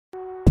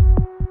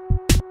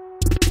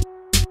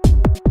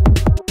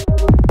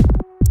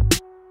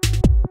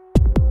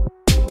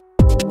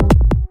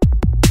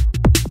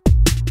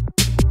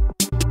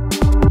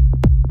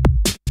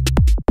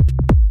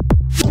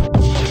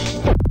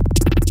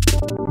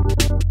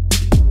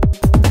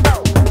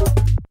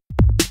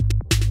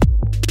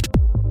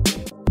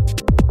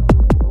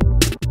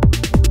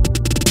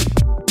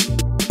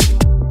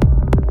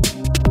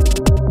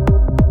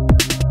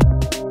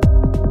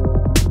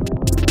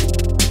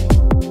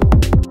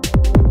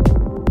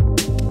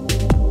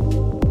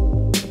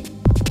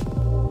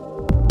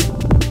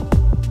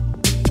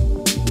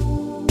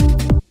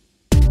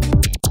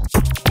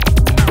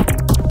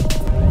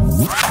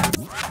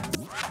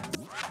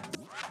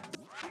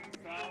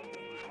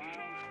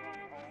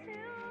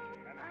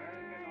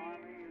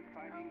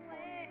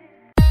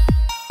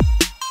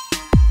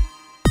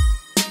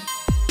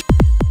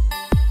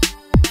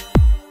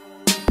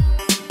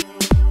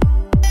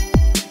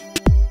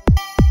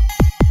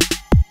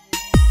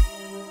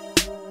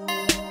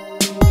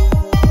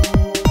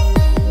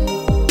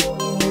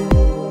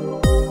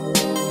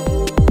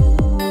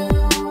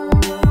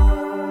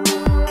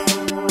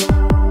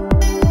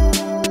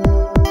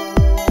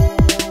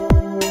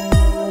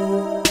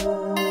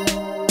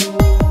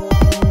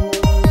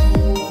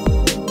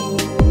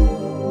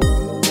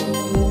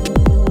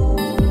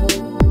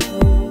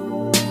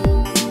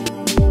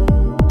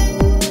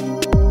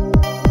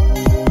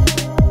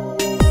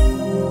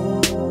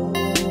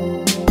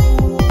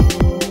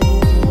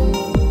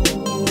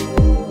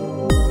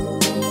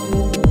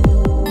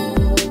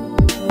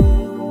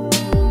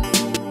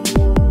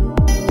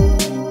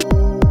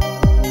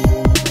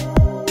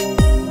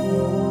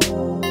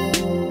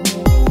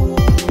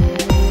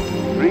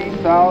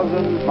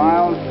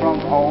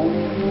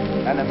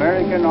An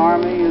American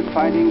army is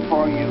fighting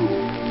for you.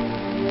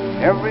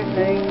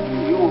 Everything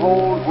you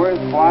hold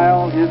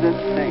worthwhile is at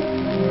stake.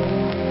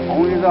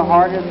 Only the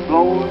hardest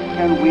blows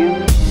can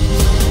win.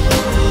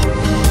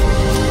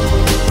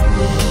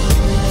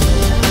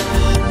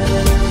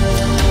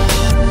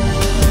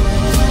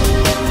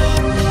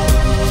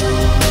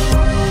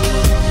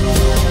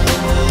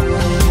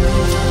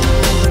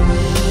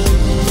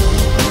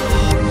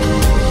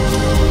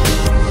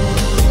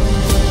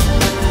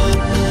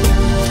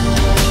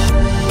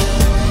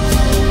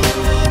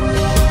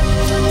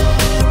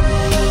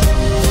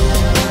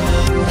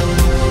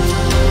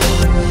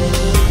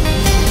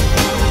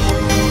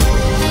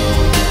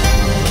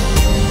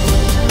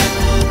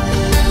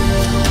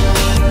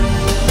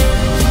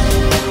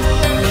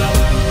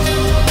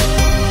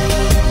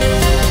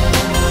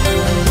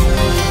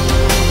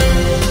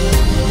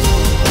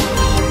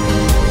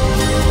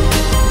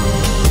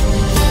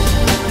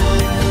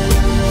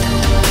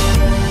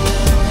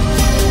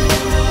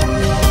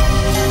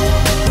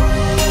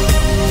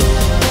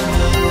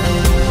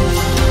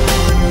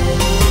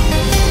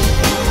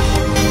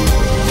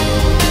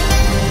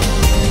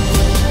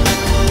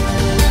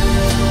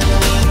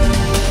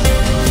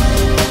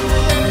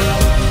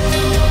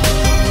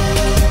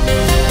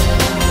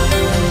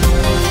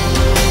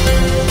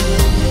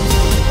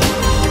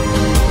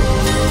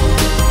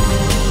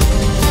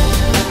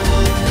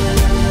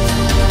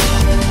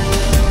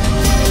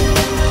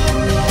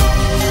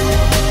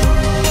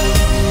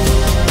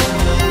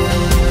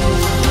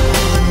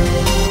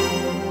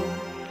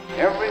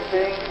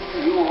 Everything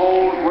you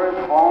hold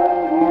worthwhile.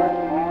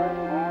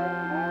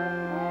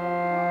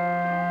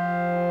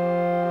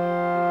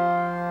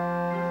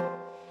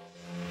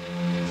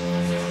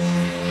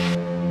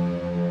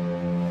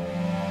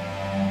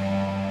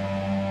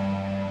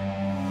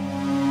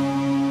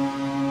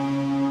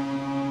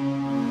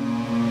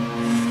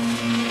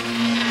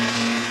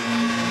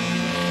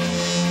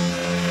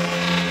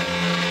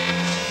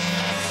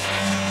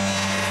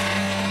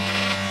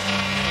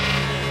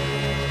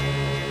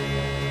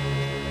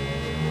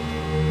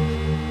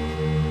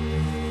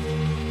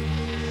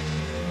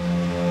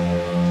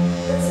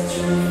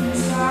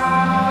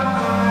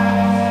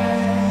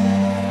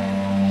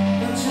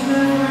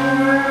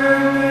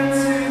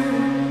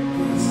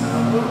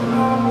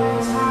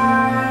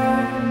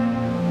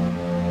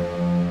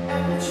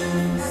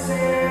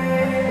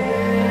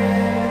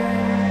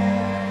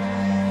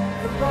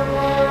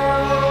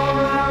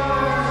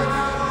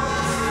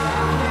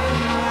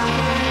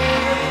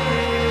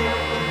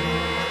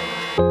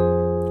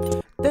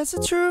 There's a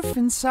truth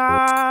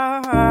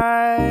inside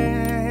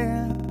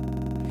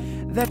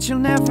that you'll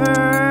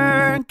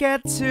never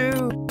get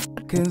to,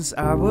 'cause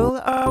I will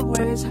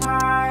always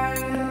hide.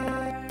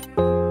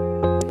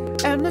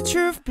 And the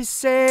truth be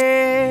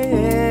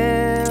said,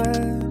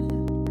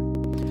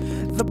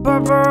 the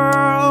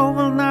bubble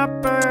will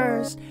not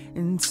burst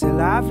until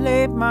I've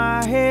laid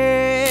my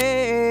head.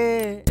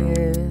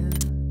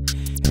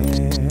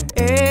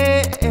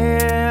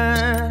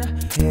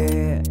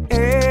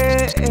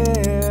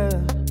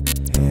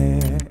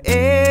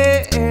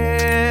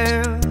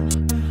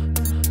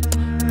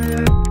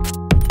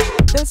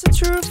 There's a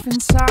truth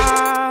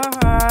inside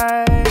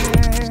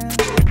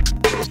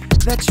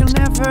that you'll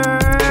never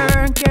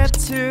get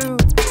to,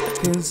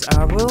 'cause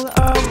I will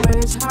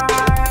always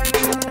hide.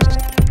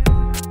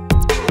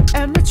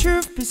 And the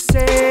truth be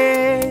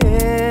said,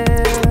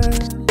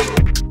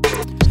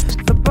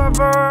 the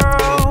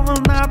bubble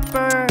will not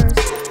burst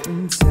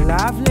until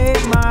I've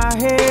laid my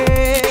head.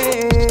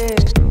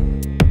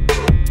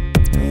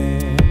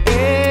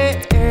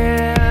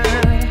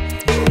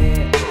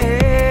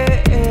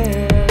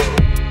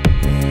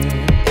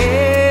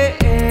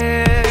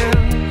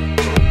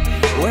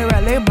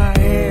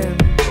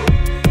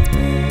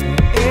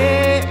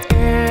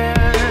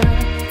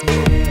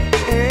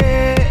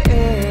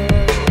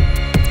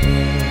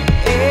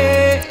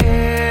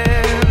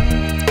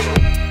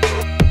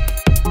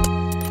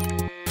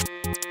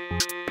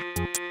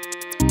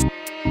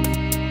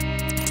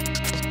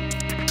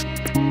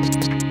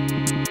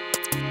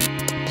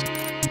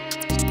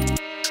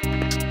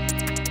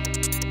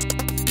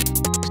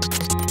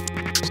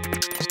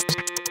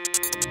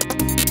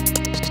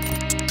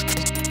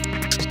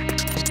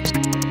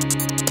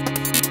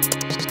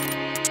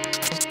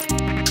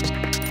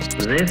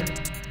 This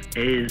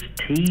is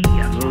T.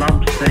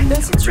 Lobsang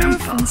There's a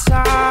truth Rampa,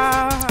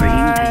 inside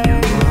bringing to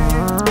you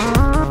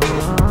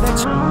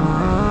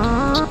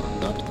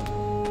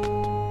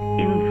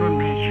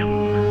information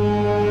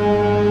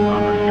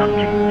on a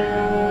subject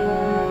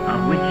of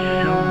which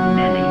so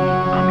many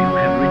of you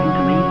have written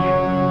to me.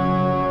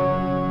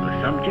 A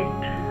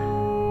subject,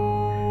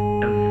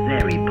 a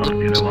very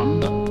popular one,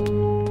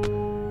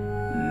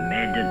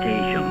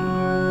 meditation.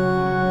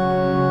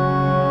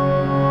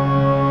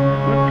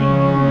 What do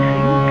you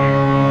think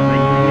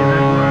when you hear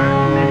that word,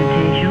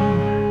 meditation?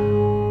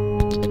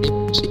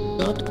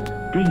 Not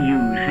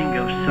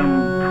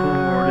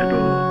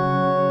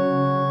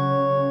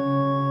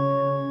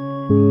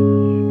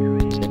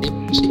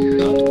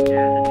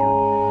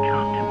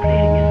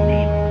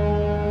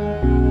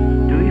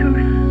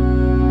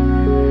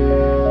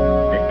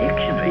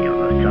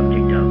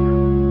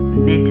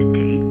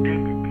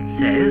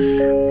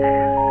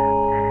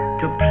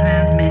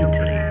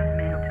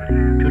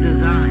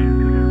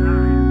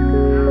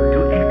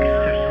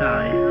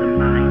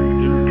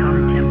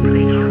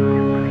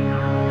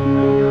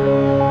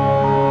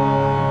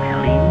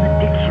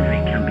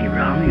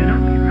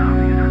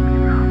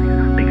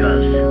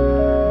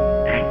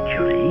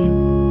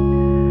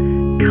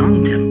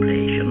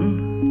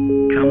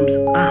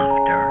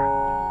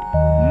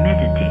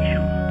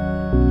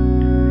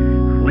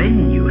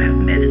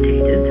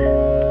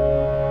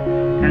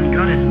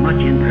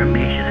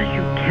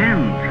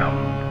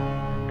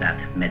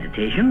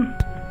meditation,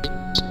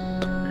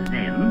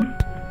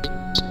 then,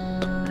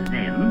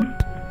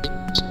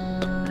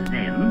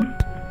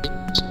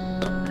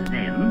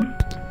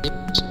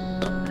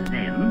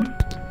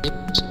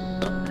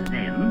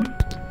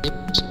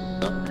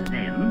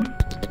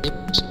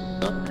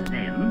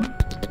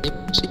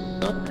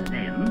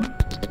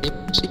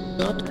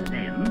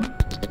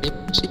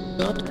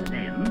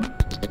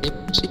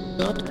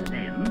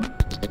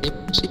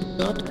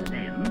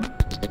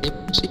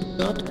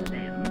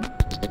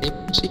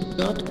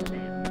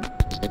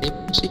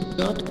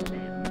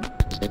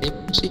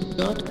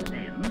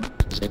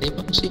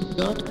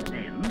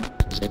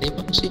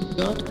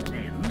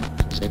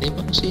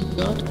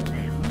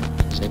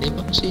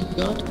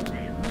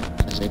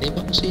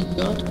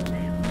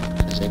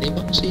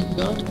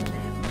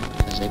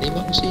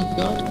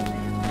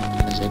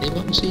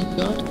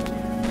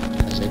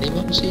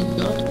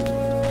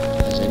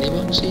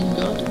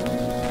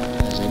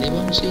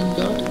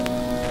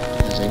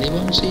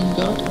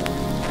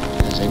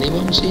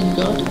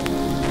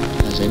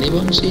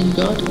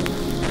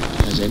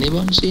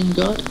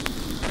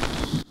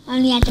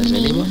 Only Adam and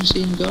Eve. Anyone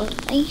seen God?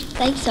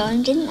 They saw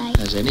him, didn't they?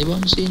 Has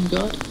anyone seen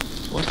God?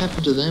 What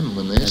happened to them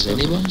when they... Has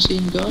anyone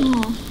seen God?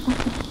 Oh.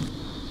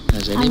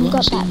 Has I haven't anyone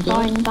got seen that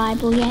far in God? the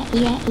Bible yet.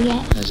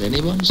 Has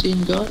anyone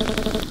seen God?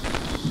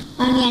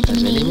 Only Adam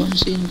Has and anyone Eve.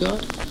 seen God?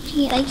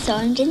 They saw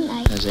him, didn't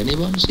they? Has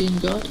anyone seen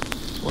God?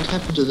 What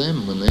happened to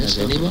them when they... Has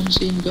anyone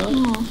seen God?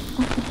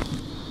 Oh.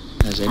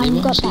 Has I haven't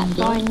anyone got seen that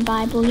far God? in the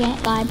Bible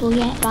yet. Bible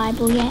yet.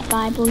 Bible yet.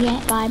 Bible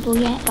yet. Bible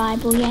yet.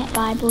 Bible yet.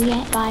 Bible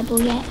yet.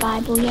 Bible yet.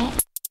 Bible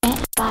yet.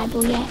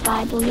 Bible yet.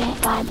 Bible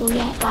yet. Bible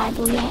yet.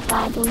 Bible yet.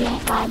 Bible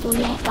yet. Bible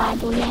yet.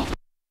 Bible yet.